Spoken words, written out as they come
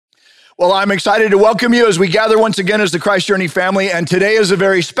Well, I'm excited to welcome you as we gather once again as the Christ Journey family. And today is a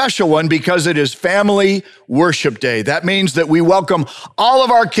very special one because it is Family Worship Day. That means that we welcome all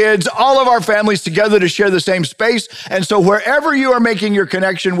of our kids, all of our families together to share the same space. And so wherever you are making your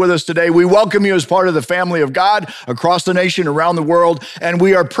connection with us today, we welcome you as part of the family of God across the nation, around the world. And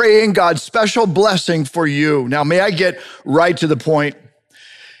we are praying God's special blessing for you. Now, may I get right to the point?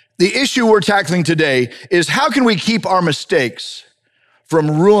 The issue we're tackling today is how can we keep our mistakes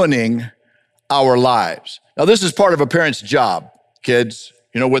from ruining our lives? Now, this is part of a parent's job, kids,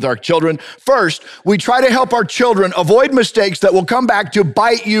 with our children. First, we try to help our children avoid mistakes that will come back to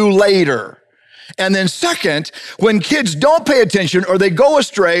bite you later. And then second, when kids don't pay attention or they go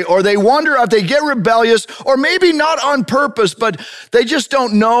astray or they wander out, they get rebellious, or maybe not on purpose, but they just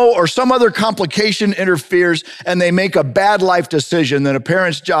don't know or some other complication interferes and they make a bad life decision, then a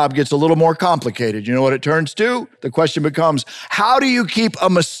parent's job gets a little more complicated. You know what it turns to? The question becomes, how do you keep a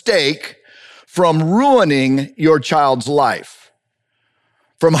mistake from ruining your child's life,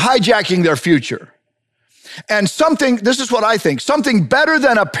 from hijacking their future? And this is what I think, something better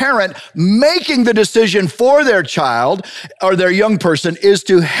than a parent making the decision for their child or their young person is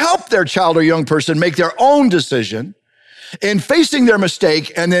to help their child or young person make their own decision in facing their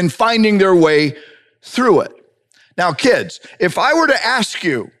mistake and then finding their way through it. Now, kids, if I were to ask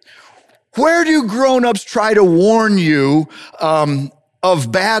you, where do grown-ups try to warn you of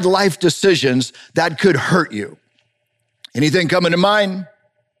bad life decisions that could hurt you? Anything coming to mind?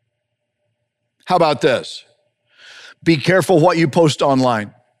 How about this? Be careful what you post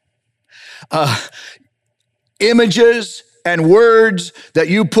online. Images and words that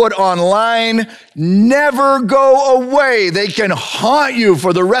you put online never go away. They can haunt you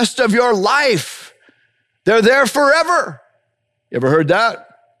for the rest of your life. They're there forever. You ever heard that?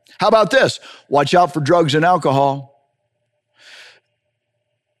 How about this? Watch out for drugs and alcohol.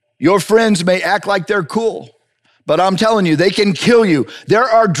 Your friends may act like they're cool, but I'm telling you, they can kill you. There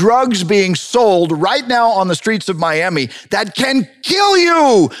are drugs being sold right now on the streets of Miami that can kill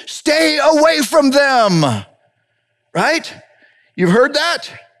you. Stay away from them, right? You've heard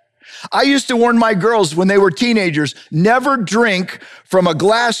that? I used to warn my girls when they were teenagers, never drink from a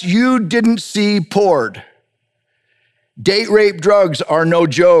glass you didn't see poured. Date rape drugs are no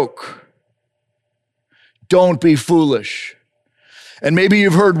joke. Don't be foolish. And maybe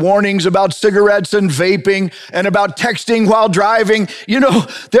you've heard warnings about cigarettes and vaping and about texting while driving.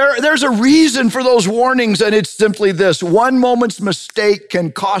 There's a reason for those warnings, and it's simply this: one moment's mistake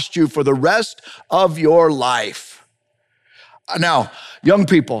can cost you for the rest of your life. Now, young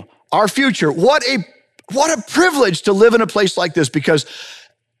people, our future, what a privilege to live in a place like this, because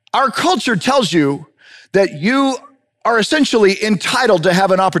our culture tells you that you are essentially entitled to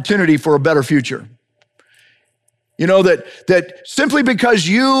have an opportunity for a better future. That simply because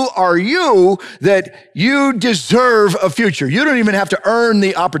you are you, that you deserve a future. You don't even have to earn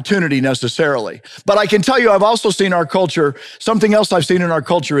the opportunity necessarily. But I can tell you, I've also seen our culture, something else I've seen in our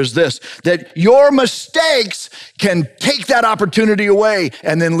culture is this, that your mistakes can take that opportunity away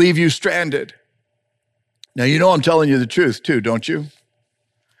and then leave you stranded. Now, I'm telling you the truth too, don't you?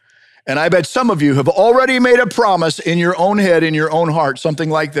 And I bet some of you have already made a promise in your own head, in your own heart, something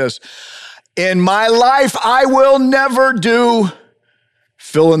like this: in my life, I will never do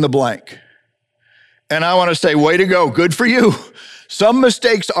fill in the blank. And I want to say, way to go, good for you. Some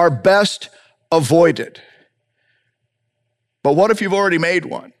mistakes are best avoided. But what if you've already made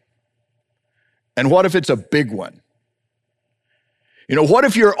one? And what if it's a big one? What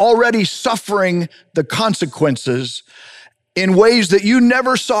if you're already suffering the consequences in ways that you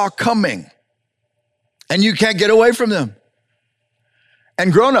never saw coming and you can't get away from them?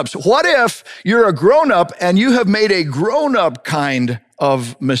 And grown-ups, what if you're a grown-up and you have made a grown-up kind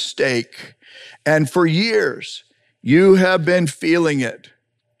of mistake, and for years you have been feeling it?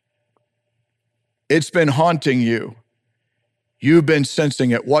 It's been haunting you. You've been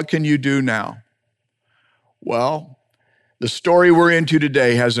sensing it. What can you do now? Well, the story we're into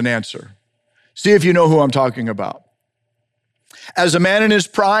today has an answer. See if you know who I'm talking about. As a man in his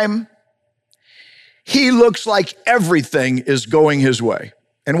prime, he looks like everything is going his way.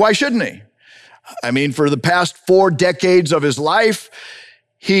 And why shouldn't he? I mean, for the past 4 decades of his life,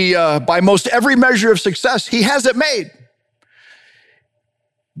 he, by most every measure of success, he has it made.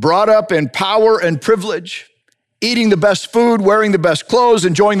 Brought up in power and privilege, eating the best food, wearing the best clothes,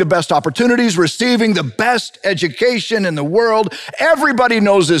 enjoying the best opportunities, receiving the best education in the world. Everybody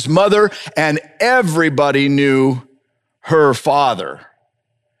knows his mother, and everybody knew her father.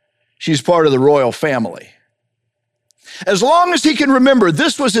 She's part of the royal family. As long as he can remember,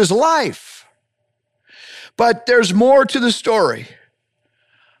 this was his life. But there's more to the story.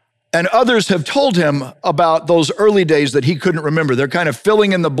 And others have told him about those early days that he couldn't remember. They're kind of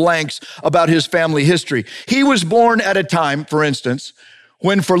filling in the blanks about his family history. He was born at a time, for instance,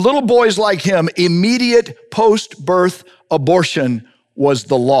 when for little boys like him, immediate post-birth abortion was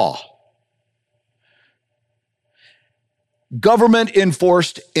the law.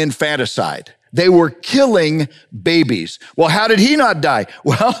 Government-enforced infanticide. They were killing babies. Well, how did he not die?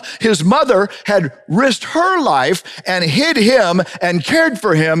 Well, his mother had risked her life and hid him and cared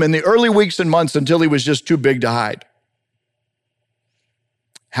for him in the early weeks and months until he was just too big to hide.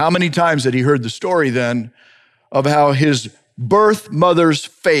 How many times had he heard the story then of how his birth mother's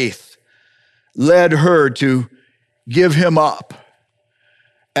faith led her to give him up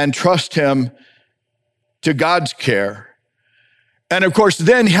and trust him to God's care? And of course,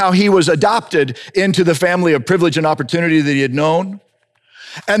 then how he was adopted into the family of privilege and opportunity that he had known.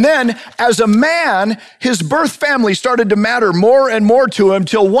 And then as a man, his birth family started to matter more and more to him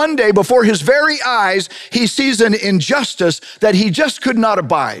till one day before his very eyes, he sees an injustice that he just could not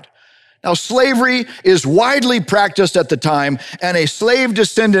abide. Now, slavery is widely practiced at the time, and a slave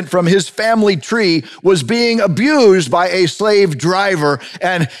descendant from his family tree was being abused by a slave driver,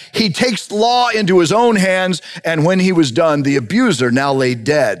 and he takes law into his own hands, and when he was done, the abuser now lay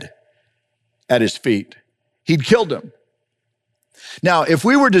dead at his feet. He'd killed him. Now, if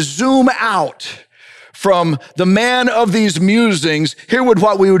we were to zoom out from the man of these musings, here would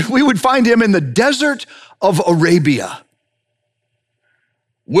what we would find him in the desert of Arabia.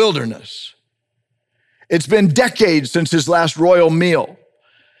 Wilderness. It's been decades since his last royal meal,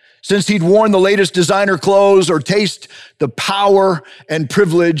 since he'd worn the latest designer clothes or taste the power and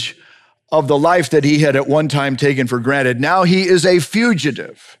privilege of the life that he had at one time taken for granted. Now he is a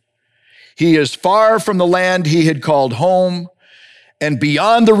fugitive. He is far from the land he had called home and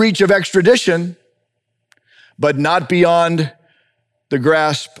beyond the reach of extradition, but not beyond the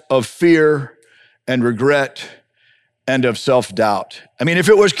grasp of fear and regret and of self-doubt. I mean, if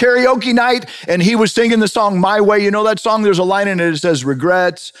it was karaoke night and he was singing the song My Way, you know that song, there's a line in it that says,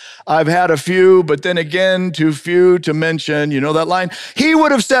 regrets, I've had a few, but then again, too few to mention. You know that line? He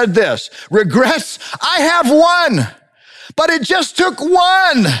would have said this, regrets, I have one, but it just took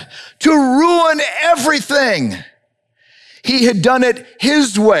one to ruin everything. He had done it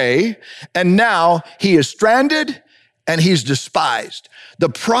his way, and now he is stranded and he's despised. The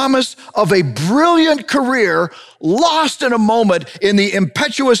promise of a brilliant career lost in a moment in the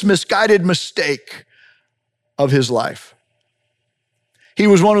impetuous, misguided mistake of his life. He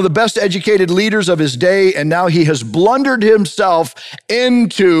was one of the best educated leaders of his day, and now he has blundered himself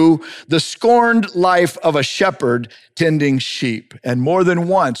into the scorned life of a shepherd tending sheep. And more than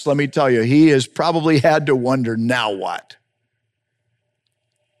once, let me tell you, he has probably had to wonder, now what?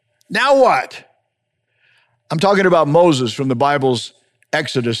 Now what? I'm talking about Moses from the Bible's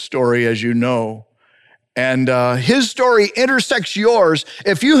Exodus story, as you know. And his story intersects yours.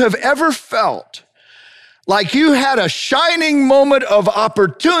 If you have ever felt like you had a shining moment of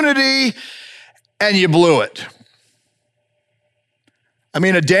opportunity and you blew it. I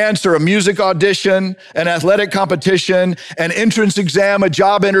mean, a dance or a music audition, an athletic competition, an entrance exam, a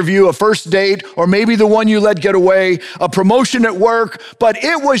job interview, a first date, or maybe the one you let get away, a promotion at work, but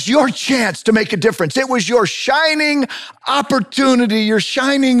it was your chance to make a difference. It was your shining opportunity, your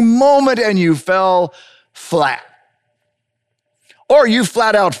shining moment, and you fell flat. Or you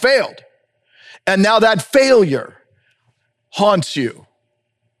flat out failed. And now that failure haunts you.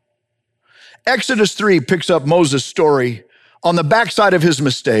 Exodus 3 picks up Moses' story on the backside of his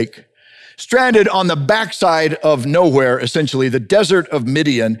mistake, stranded on the backside of nowhere, essentially the desert of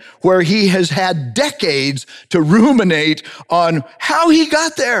Midian, where he has had decades to ruminate on how he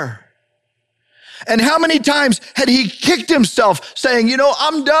got there. And how many times had he kicked himself saying, you know,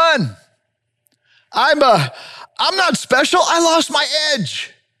 I'm done. I'm not special. I lost my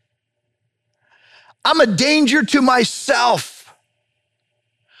edge. I'm a danger to myself.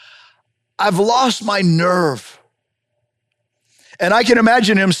 I've lost my nerve. And I can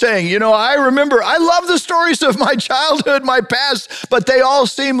imagine him saying, you know, I love the stories of my childhood, my past, but they all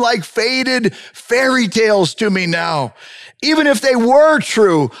seem like faded fairy tales to me now. Even if they were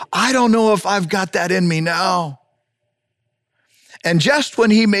true, I don't know if I've got that in me now. And just when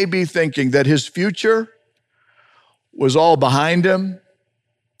he may be thinking that his future was all behind him,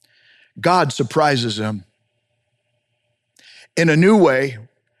 God surprises him in a new way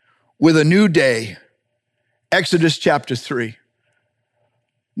with a new day. Exodus chapter 3.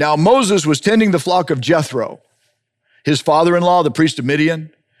 Now, Moses was tending the flock of Jethro, his father-in-law, the priest of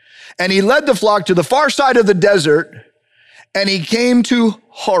Midian, and he led the flock to the far side of the desert, and he came to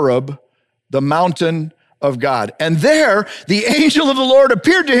Horeb, the mountain of God. And there, the angel of the Lord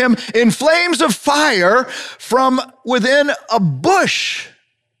appeared to him in flames of fire from within a bush.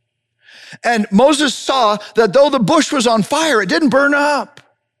 And Moses saw that though the bush was on fire, it didn't burn up.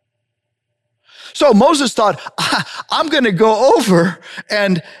 So Moses thought, I'm going to go over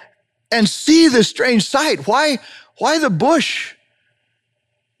and see this strange sight. Why the bush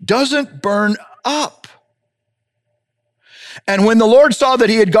doesn't burn up? And when the Lord saw that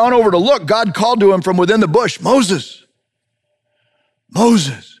he had gone over to look, God called to him from within the bush, Moses,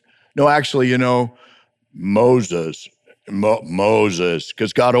 Moses. No, actually, Moses,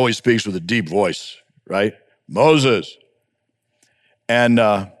 because God always speaks with a deep voice, right? Moses. And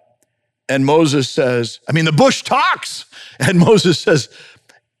Moses says, the bush talks. And Moses says,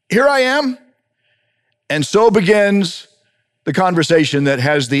 here I am. And so begins the conversation that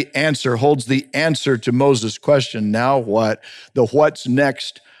has the answer, holds the answer to Moses' question. Now what? The what's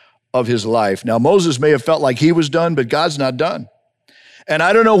next of his life. Now, Moses may have felt like he was done, but God's not done. And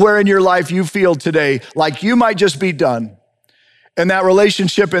I don't know where in your life you feel today like you might just be done. In that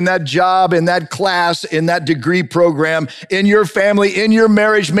relationship, in that job, in that class, in that degree program, in your family, in your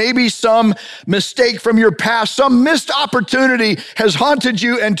marriage, maybe some mistake from your past, some missed opportunity has haunted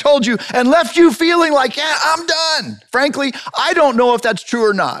you and told you and left you feeling like, yeah, I'm done. Frankly, I don't know if that's true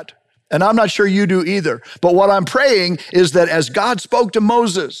or not. And I'm not sure you do either. But what I'm praying is that as God spoke to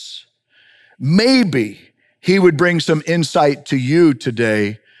Moses, maybe he would bring some insight to you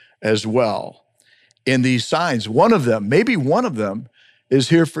today as well. In these signs, maybe one of them is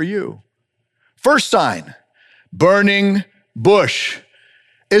here for you. First sign, burning bush.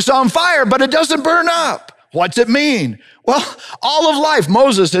 It's on fire, but it doesn't burn up. What's it mean? Well, all of life,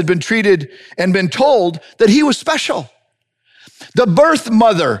 Moses had been treated and been told that he was special. The birth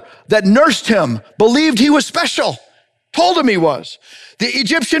mother that nursed him believed he was special, told him he was. The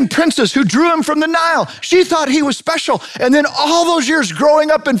Egyptian princess who drew him from the Nile, she thought he was special. And then all those years growing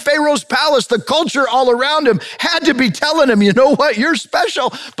up in Pharaoh's palace, the culture all around him had to be telling him, you know what, you're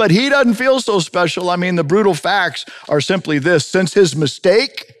special. But he doesn't feel so special. The brutal facts are simply this. Since his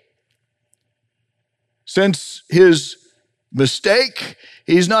mistake,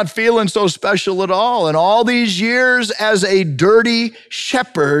 he's not feeling so special at all. And all these years as a dirty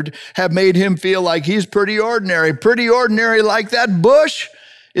shepherd have made him feel like he's pretty ordinary like that bush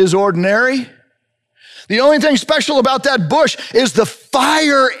is ordinary. The only thing special about that bush is the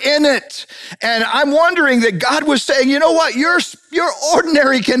fire in it. And I'm wondering that God was saying, you know what, your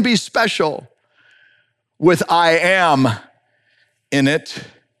ordinary can be special with I am in it.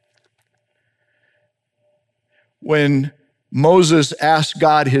 When Moses asked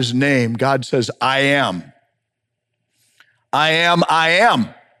God his name, God says, I am. I am, I am.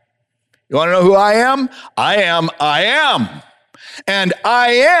 You want to know who I am? I am, I am. And I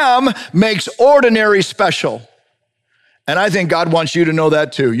am makes ordinary special. And I think God wants you to know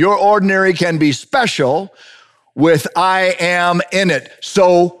that too. Your ordinary can be special with I am in it.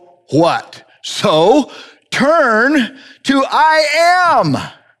 So what? So turn to I am.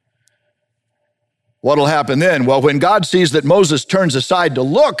 What'll happen then? Well, when God sees that Moses turns aside to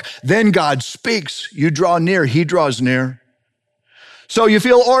look, then God speaks. You draw near, he draws near. So you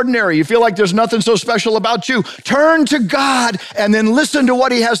feel ordinary. You feel like there's nothing so special about you. Turn to God and then listen to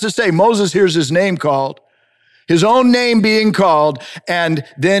what he has to say. Moses hears his name called, his own name being called, and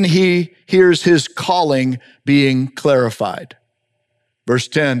then he hears his calling being clarified. Verse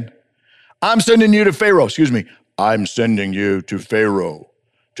 10, I'm sending you to Pharaoh. I'm sending you to Pharaoh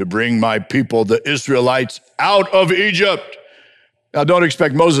to bring my people, the Israelites, out of Egypt. Now, don't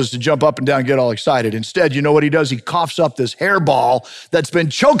expect Moses to jump up and down and get all excited. Instead, you know what he does? He coughs up this hairball that's been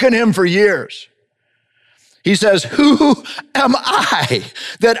choking him for years. He says, who am I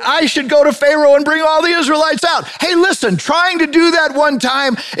that I should go to Pharaoh and bring all the Israelites out? Hey, listen, trying to do that one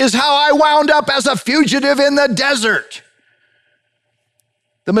time is how I wound up as a fugitive in the desert.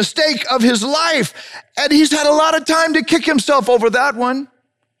 The mistake of his life. And he's had a lot of time to kick himself over that one.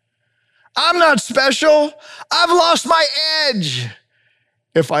 I'm not special. I've lost my edge,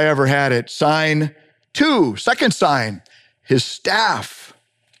 if I ever had it. Sign 2, second sign, his staff,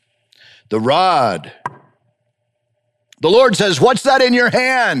 the rod. The Lord says, what's that in your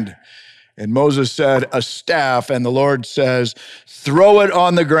hand? And Moses said, a staff. And the Lord says, throw it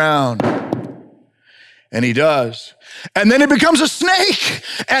on the ground. And he does. And then it becomes a snake,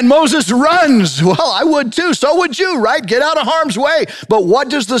 and Moses runs. Well, I would too. So would you, right? Get out of harm's way. But what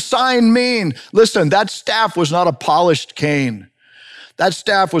does the sign mean? Listen, that staff was not a polished cane. That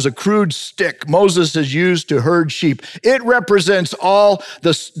staff was a crude stick Moses has used to herd sheep. It represents all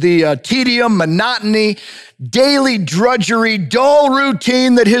the tedium, monotony, daily drudgery, dull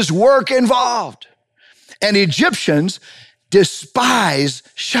routine that his work involved. And Egyptians despise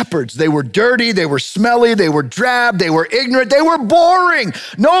shepherds. They were dirty, they were smelly, they were drab, they were ignorant, they were boring.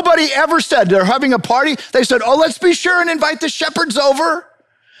 Nobody ever said, they're having a party, they said, oh, let's be sure and invite the shepherds over.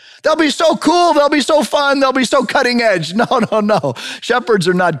 They'll be so cool, they'll be so fun, they'll be so cutting edge. No. Shepherds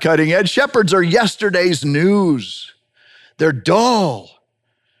are not cutting edge. Shepherds are yesterday's news. They're dull.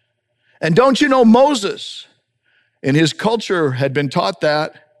 And don't you know Moses, in his culture, had been taught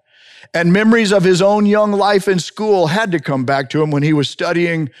that. And memories of his own young life in school had to come back to him when he was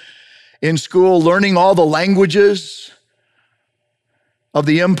studying in school, learning all the languages of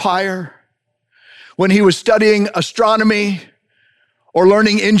the empire, when he was studying astronomy or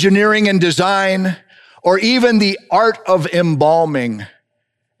learning engineering and design, or even the art of embalming.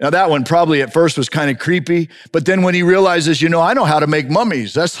 Now that one probably at first was kind of creepy, but then when he realizes, I know how to make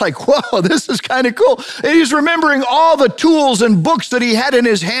mummies, that's like, whoa, this is kind of cool. And he's remembering all the tools and books that he had in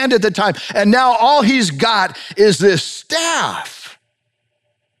his hand at the time, and now all he's got is this staff.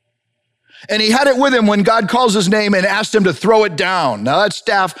 And he had it with him when God calls his name and asked him to throw it down. Now that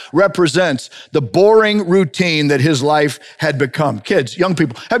staff represents the boring routine that his life had become. Kids, young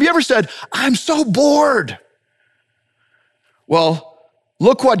people, have you ever said, I'm so bored? Well,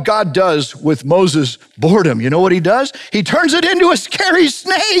 look what God does with Moses' boredom. You know what he does? He turns it into a scary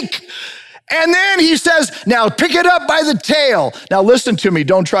snake. And then he says, now pick it up by the tail. Now listen to me,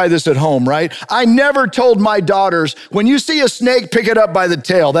 don't try this at home, right? I never told my daughters, when you see a snake, pick it up by the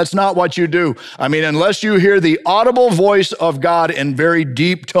tail. That's not what you do. Unless you hear the audible voice of God in very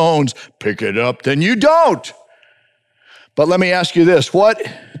deep tones, pick it up, then you don't. But let me ask you this, what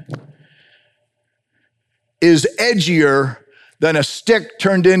is edgier than a stick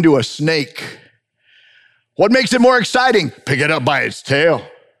turned into a snake? What makes it more exciting? Pick it up by its tail.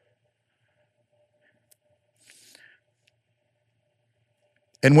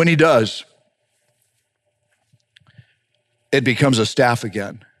 And when he does, it becomes a staff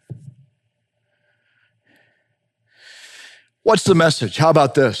again. What's the message? How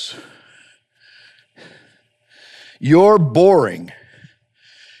about this? Your boring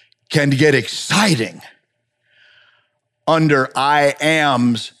can get exciting under I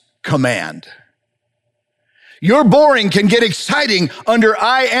am's command. Your boring can get exciting under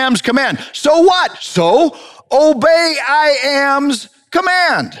I am's command. So what? So obey I am's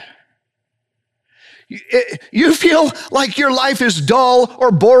command. You feel like your life is dull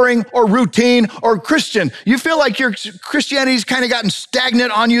or boring or routine or Christian. You feel like your Christianity's kind of gotten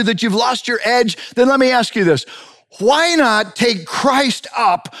stagnant on you, that you've lost your edge. Then let me ask you this. Why not take Christ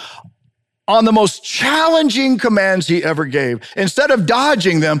up on the most challenging commands he ever gave? Instead of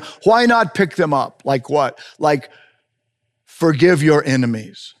dodging them, why not pick them up? Like what? Like forgive your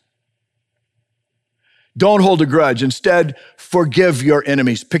enemies. Don't hold a grudge. Instead, forgive your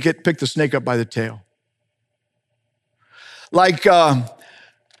enemies. Pick the snake up by the tail. Like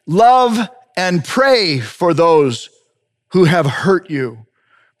love and pray for those who have hurt you.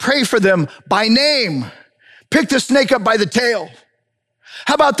 Pray for them by name. Pick the snake up by the tail.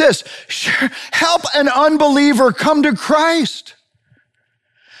 How about this? Help an unbeliever come to Christ.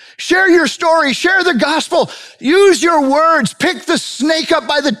 Share your story. Share the gospel. Use your words. Pick the snake up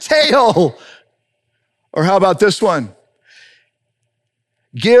by the tail. Or how about this one?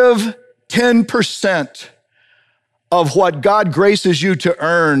 Give 10% of what God graces you to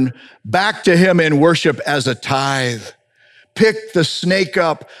earn back to him in worship as a tithe. Pick the snake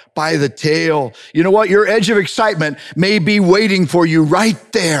up by the tail. You know what? Your edge of excitement may be waiting for you right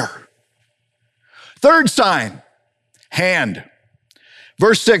there. Third sign, hand.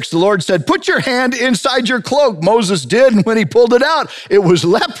 Verse 6, the Lord said, put your hand inside your cloak. Moses did, and when he pulled it out, it was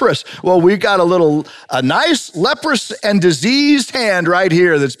leprous. Well, we got a nice leprous and diseased hand right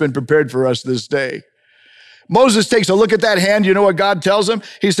here that's been prepared for us this day. Moses takes a look at that hand. You know what God tells him?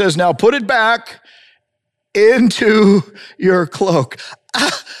 He says, now put it back into your cloak.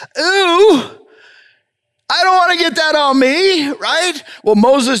 Ooh, I don't want to get that on me, right? Well,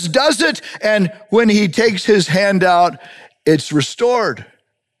 Moses does it, and when he takes his hand out, it's restored.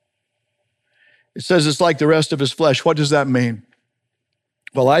 It says it's like the rest of his flesh. What does that mean?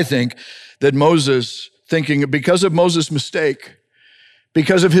 Well, I think that Moses, thinking because of Moses' mistake,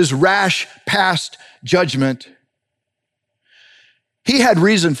 because of his rash past judgment, he had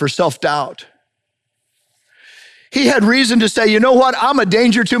reason for self-doubt. He had reason to say, you know what? I'm a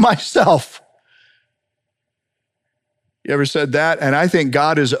danger to myself. You ever said that? And I think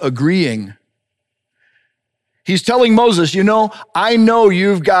God is agreeing. He's telling Moses, I know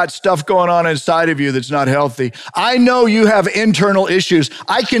you've got stuff going on inside of you that's not healthy. I know you have internal issues.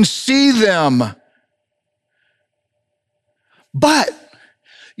 I can see them. But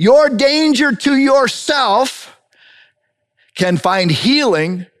Your danger to yourself can find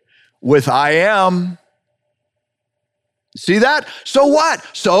healing with I am. See that? So what?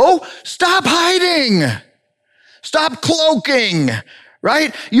 So stop hiding. Stop cloaking,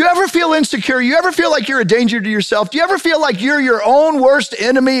 right? You ever feel insecure? You ever feel like you're a danger to yourself? Do you ever feel like you're your own worst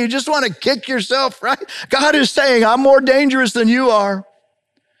enemy? You just want to kick yourself, right? God is saying, I'm more dangerous than you are.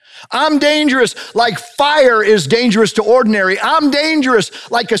 I'm dangerous like fire is dangerous to ordinary. I'm dangerous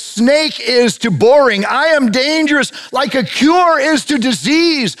like a snake is to boring. I am dangerous like a cure is to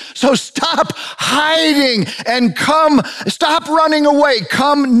disease. So stop hiding and come, stop running away.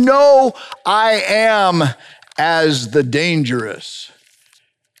 Come know I am as the dangerous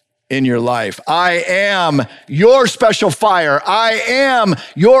in your life. I am your special fire. I am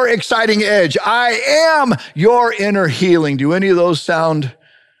your exciting edge. I am your inner healing. Do any of those sound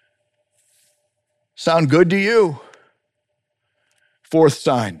good to you? Fourth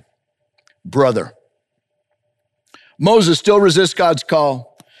sign, brother. Moses still resists God's call.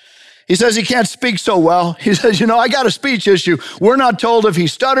 He says he can't speak so well. He says, I got a speech issue. We're not told if he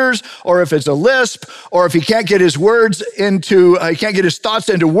stutters or if it's a lisp or if he can't get his thoughts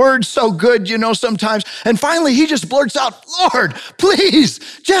into words so good, sometimes. And finally, he just blurts out, Lord, please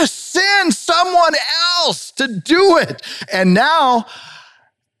just send someone else to do it. And now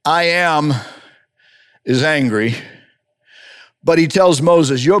I am is angry, but he tells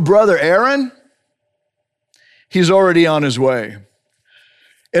Moses, your brother Aaron, he's already on his way.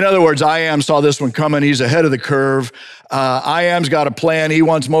 In other words, I am saw this one coming. He's ahead of the curve. I am's got a plan. He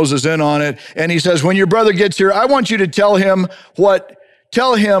wants Moses in on it. And he says, when your brother gets here, I want you to tell him what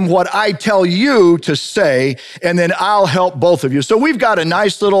I tell you to say, and then I'll help both of you. So we've got a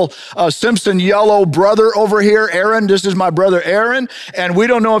nice little Simpson yellow brother over here, Aaron. This is my brother Aaron, and we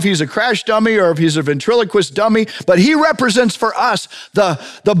don't know if he's a crash dummy or if he's a ventriloquist dummy, but he represents for us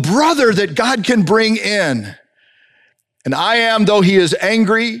the brother that God can bring in. And I am, though he is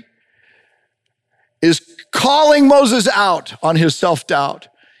angry, is calling Moses out on his self-doubt.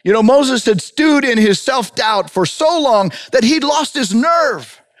 Moses had stewed in his self-doubt for so long that he'd lost his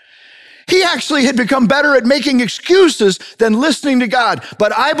nerve. He actually had become better at making excuses than listening to God.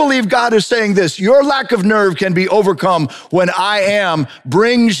 But I believe God is saying this, your lack of nerve can be overcome when I am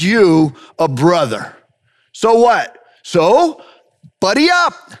brings you a brother. So what? So buddy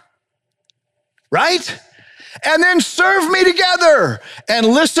up, right? And then serve me together and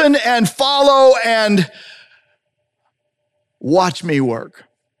listen and follow and watch me work.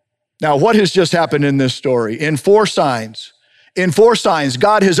 Now, what has just happened in this story? In four signs,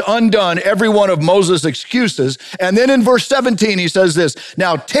 God has undone every one of Moses' excuses. And then in verse 17, he says this,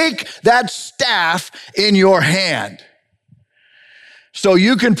 now take that staff in your hand so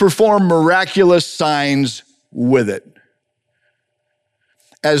you can perform miraculous signs with it.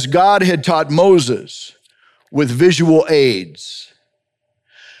 As God had taught Moses with visual aids,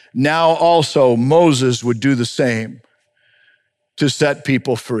 now also Moses would do the same to set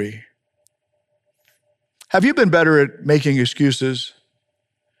people free. Have you been better at making excuses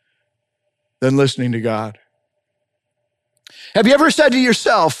than listening to God? Have you ever said to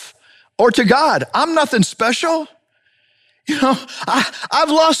yourself or to God, I'm nothing special? I've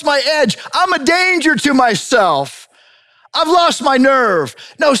lost my edge. I'm a danger to myself. I've lost my nerve.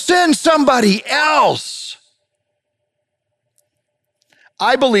 No, send somebody else.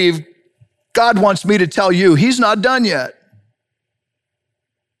 I believe God wants me to tell you he's not done yet.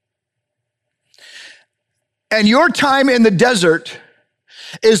 And your time in the desert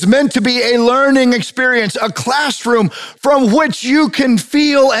is meant to be a learning experience, a classroom from which you can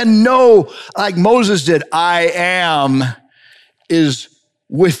feel and know, like Moses did, I am is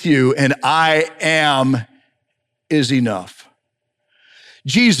with you and I am is enough.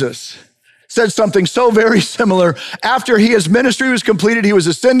 Jesus said something so very similar. After his ministry was completed, he was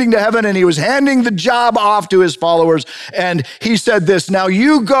ascending to heaven and he was handing the job off to his followers. And he said this, now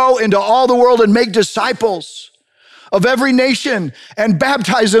you go into all the world and make disciples of every nation and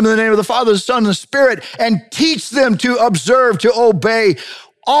baptize them in the name of the Father, the Son, and the Spirit, and teach them to observe, to obey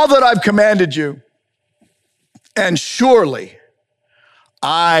all that I've commanded you. And surely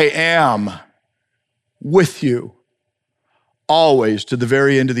I am with you always to the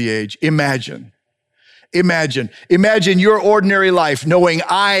very end of the age. Imagine your ordinary life knowing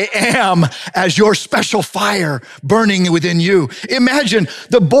I am as your special fire burning within you. Imagine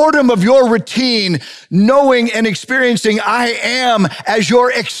the boredom of your routine knowing and experiencing I am as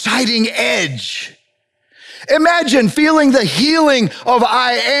your exciting edge. Imagine feeling the healing of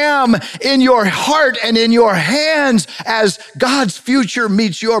I am in your heart and in your hands as God's future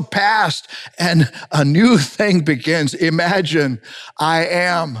meets your past and a new thing begins. Imagine I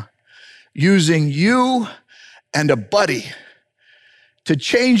am using you and a buddy to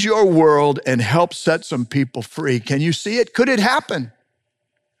change your world and help set some people free. Can you see it? Could it happen?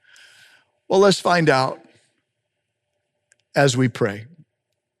 Well, let's find out as we pray.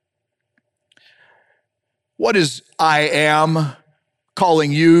 What is I am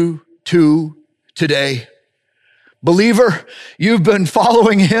calling you to today? Believer, you've been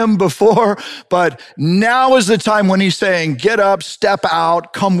following him before, but now is the time when he's saying, get up, step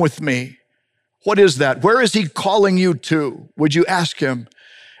out, come with me. What is that? Where is he calling you to? Would you ask him?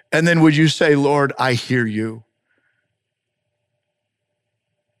 And then would you say, Lord, I hear you.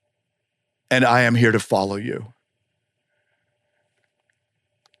 And I am here to follow you.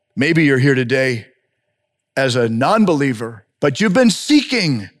 Maybe you're here today as a non-believer, but you've been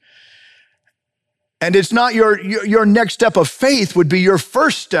seeking. And it's not your next step of faith would be your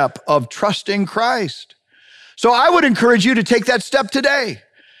first step of trusting Christ. So I would encourage you to take that step today.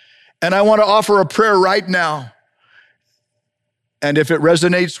 And I want to offer a prayer right now. And if it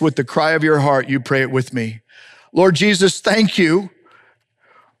resonates with the cry of your heart, you pray it with me. Lord Jesus, thank you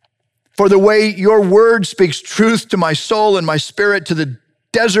for the way your word speaks truth to my soul and my spirit, to the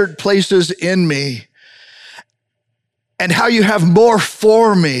desert places in me, and how you have more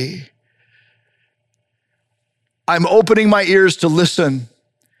for me. I'm opening my ears to listen,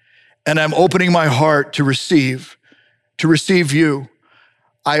 and I'm opening my heart to receive you.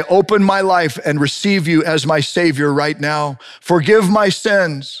 I open my life and receive you as my Savior right now. Forgive my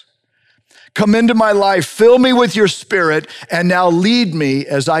sins. Come into my life, fill me with your Spirit, and now lead me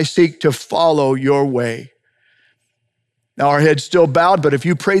as I seek to follow your way. Now, our head's still bowed, but if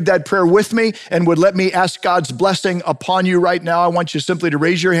you prayed that prayer with me and would let me ask God's blessing upon you right now, I want you simply to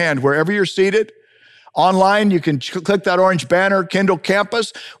raise your hand wherever you're seated. Online, you can click that orange banner, Kindle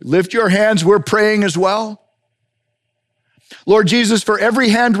Campus. Lift your hands. We're praying as well. Lord Jesus, for every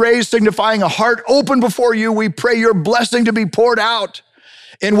hand raised signifying a heart open before you, we pray your blessing to be poured out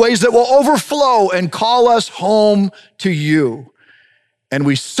in ways that will overflow and call us home to you. And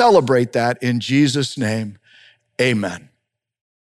we celebrate that in Jesus' name. Amen.